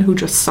person who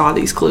just saw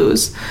these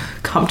clues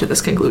come to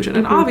this conclusion?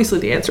 And obviously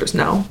the answer is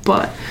no,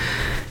 but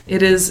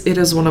it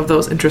is one of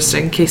those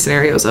interesting case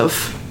scenarios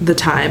of the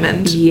time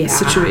and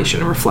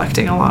situation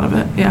reflecting a lot of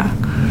it. Yeah.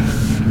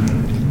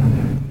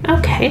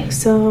 Okay,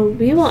 so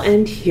we will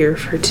end here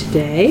for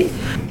today.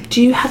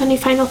 Do you have any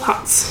final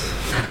thoughts?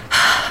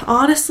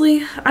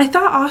 Honestly, I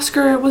thought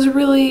Oscar was a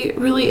really,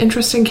 really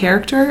interesting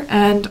character,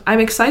 and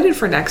I'm excited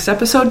for next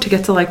episode to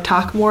get to, like,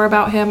 talk more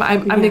about him.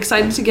 I'm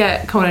excited to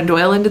get Conan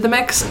Doyle into the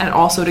mix and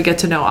also to get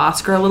to know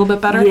Oscar a little bit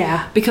better.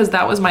 Yeah. Because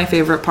that was my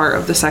favorite part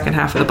of the second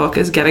half of the book,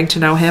 is getting to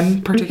know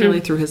him, particularly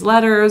through his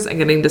letters and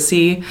getting to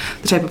see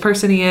the type of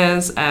person he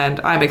is, and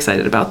I'm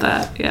excited about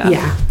that. Yeah.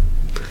 Yeah.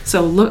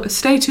 So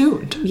stay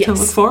tuned to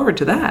look forward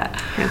to that.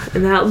 Yeah,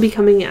 and that'll be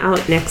coming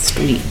out next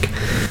week.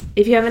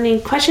 If you have any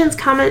questions,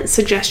 comments,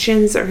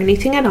 suggestions, or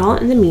anything at all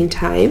in the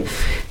meantime,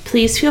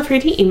 please feel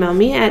free to email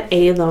me at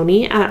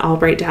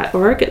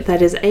aloney@albright.org.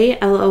 That is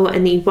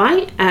ALONEY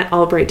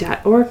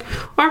 @albright.org,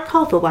 or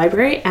call the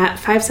library at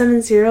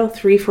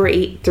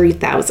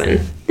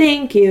 570-348-3000.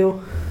 Thank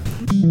you.